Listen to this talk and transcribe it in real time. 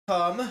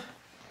Come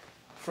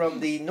from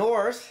the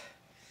north,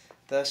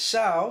 the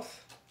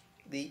south,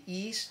 the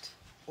east,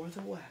 or the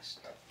west?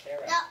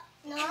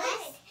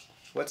 North.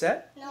 What's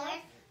that?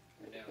 North.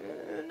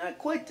 Not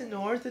quite the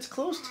north. It's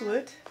close to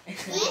it.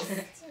 East.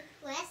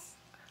 West.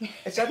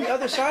 It's on the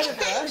other side of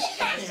west.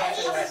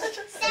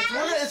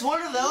 It's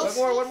one of those.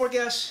 One more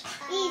guess.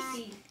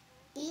 East.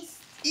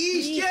 East.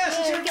 East. Yes,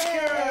 it's your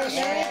guess.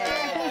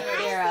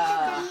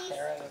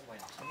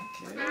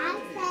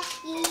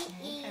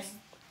 Okay.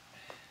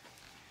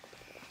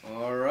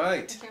 All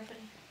right.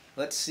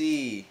 Let's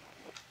see.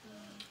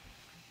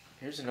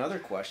 Here's another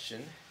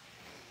question.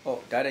 Oh,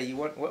 Dada, you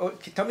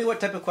want? Tell me what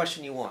type of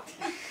question you want.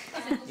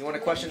 You want a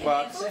question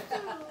about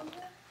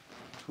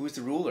who's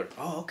the ruler?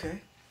 Oh,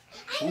 okay.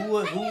 Who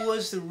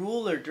was the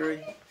ruler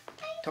during?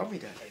 Tell me,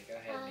 Dada. Go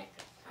ahead,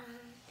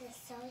 The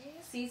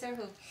soldiers. Caesar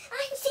who?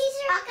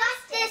 Caesar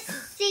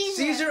Augustus.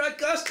 Caesar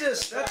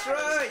Augustus. That's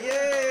right.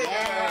 Yay!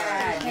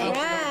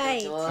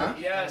 Right. Huh?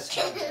 Yes.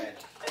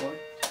 Well,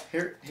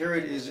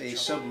 Herod is a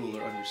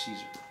sub-ruler under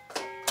Caesar.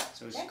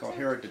 So he's called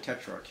Herod the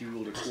Tetrarch. He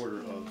ruled a quarter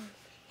of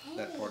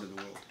that part of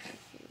the world.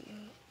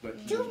 But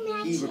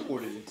he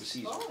reported it to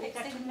Caesar.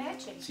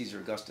 Caesar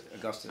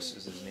Augustus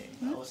is his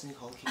name. Wasn't he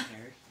called King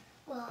Herod?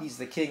 He's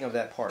the king of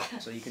that part.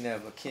 So you can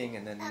have a king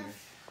and then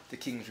the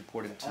king's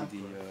reported to the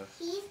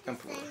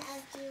emperor.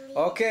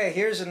 Okay,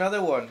 here's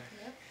another one.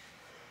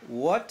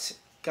 What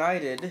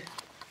guided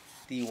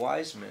the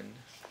wise men?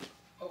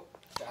 Oh,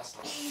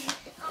 Jocelyn.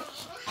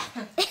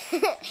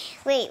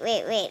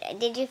 Wait.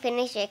 Did you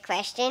finish your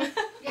question?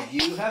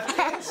 You have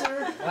to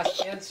answer. What's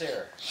the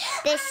answer?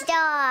 The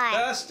star.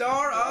 The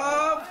star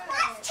of...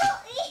 That's too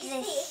easy.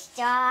 The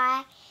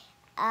star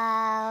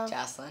of...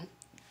 Jocelyn.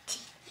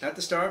 Not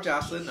the star of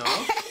Jocelyn, no.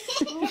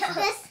 The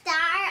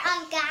star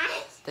of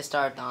God. The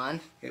Star of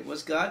Dawn. It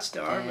was God's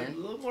star, but a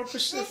little more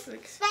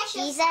specific.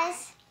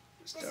 Jesus.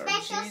 The star of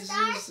special Jesus,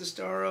 star? the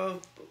star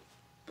of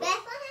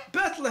Bethlehem.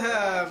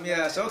 Bethlehem.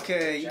 Yes,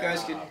 okay. You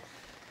guys can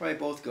probably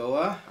both go,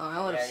 huh? Oh,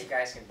 I would Yeah, you have.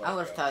 guys can both I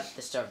would have go. thought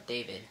the Star of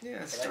David. Yeah,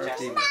 the So star of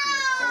that's David.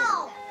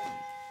 No.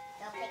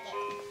 Don't pick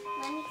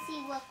it. Let me see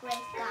what Grace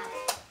got.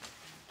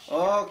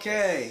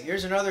 Okay,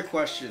 here's another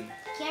question.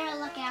 Kara,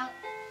 look out.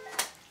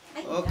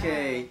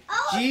 Okay,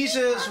 Oh,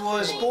 Jesus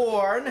was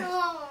born.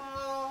 Oh.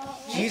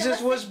 Jesus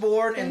was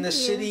born in the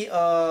city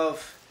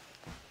of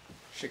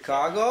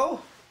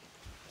Chicago,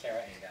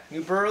 Kara ain't got it.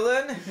 New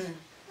Berlin,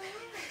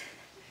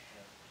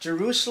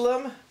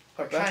 Jerusalem,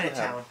 or Bethlehem.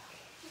 Chinatown.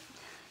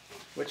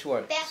 Which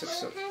one?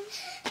 Bethlehem.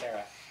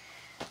 Kara.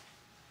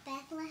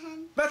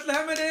 Bethlehem.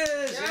 Bethlehem it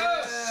is.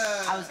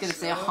 Yes! I was gonna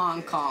say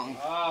Hong Kong.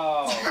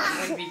 Oh,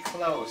 you would be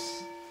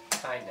close.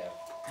 Kind of.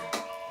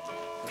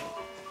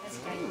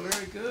 Oh,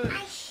 very good.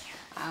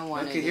 I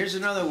wanted. Okay, here's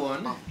another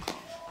one. Hong Kong.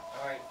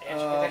 All right,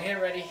 Andrew, get the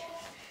hand ready.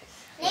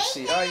 Let's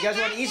see. All right, you guys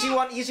want an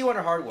easy one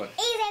or hard one?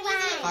 Easy one.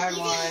 Hard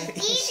one.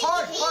 Easy.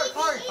 Hard.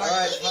 All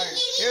right,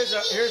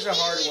 here's a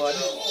hard one.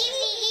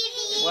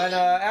 When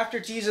after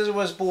Jesus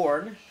was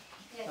born,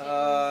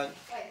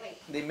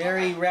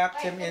 Mary wrapped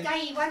him in.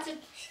 Guy wants it.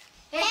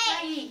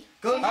 Hey,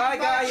 Hi,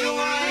 Guy.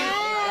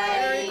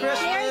 Merry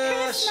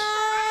Christmas.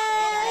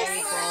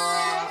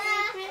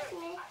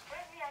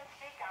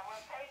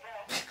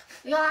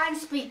 you're on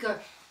speaker.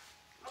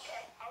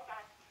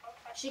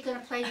 She's gonna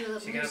play you the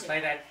So you're gonna music. play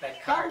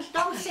that card.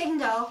 Don't sing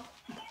though.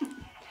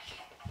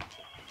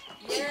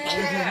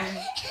 Yeah!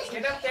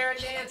 Get up there and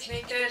dance,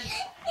 Nathan.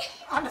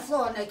 On the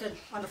floor, Nathan.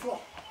 On the floor.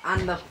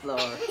 On the floor.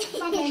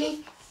 Come on,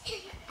 Amy.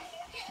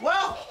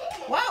 Wow!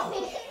 Now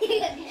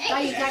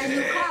you got a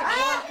new car.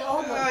 Walk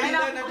over. You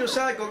didn't have to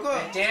say, go.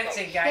 They're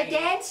dancing, They're guys.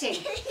 dancing.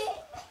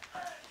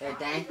 They're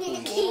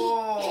dancing.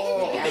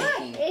 Oh.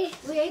 Dancing.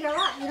 We ate a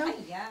lot, you know.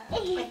 Yeah.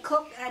 I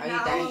cooked an Are you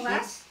hour dancing?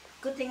 less.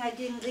 Good thing I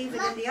didn't leave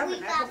it in the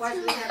oven. Otherwise,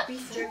 we'd have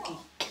beef jerky.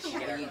 She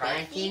get Are her you card.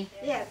 dancing?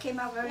 Yeah, it came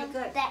out very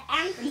good.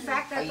 In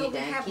fact, Are I you thought we'd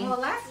have dancing? more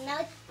left. No.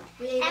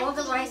 We ate all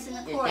the rice in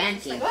the You're corn.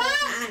 dancing.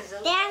 Left,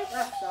 so Dance.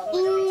 left, so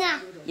No.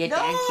 You're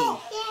dancing.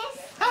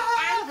 Yes.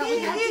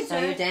 So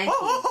you're dancing.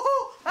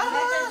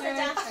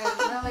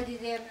 Melody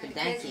there. You're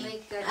dancing.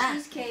 Make Ah.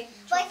 cheesecake.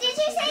 What did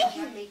you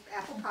say? Make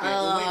apple Wait,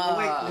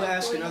 pie. we'll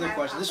ask another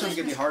question. This one's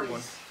gonna be a hard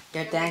one.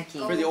 You're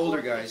dancing. For the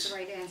older That's guys. the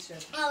right answer.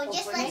 Oh,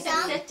 just like Sit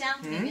some down.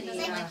 Maybe they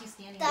don't like you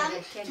standing thumb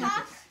there.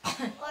 talk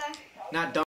or Not dumb.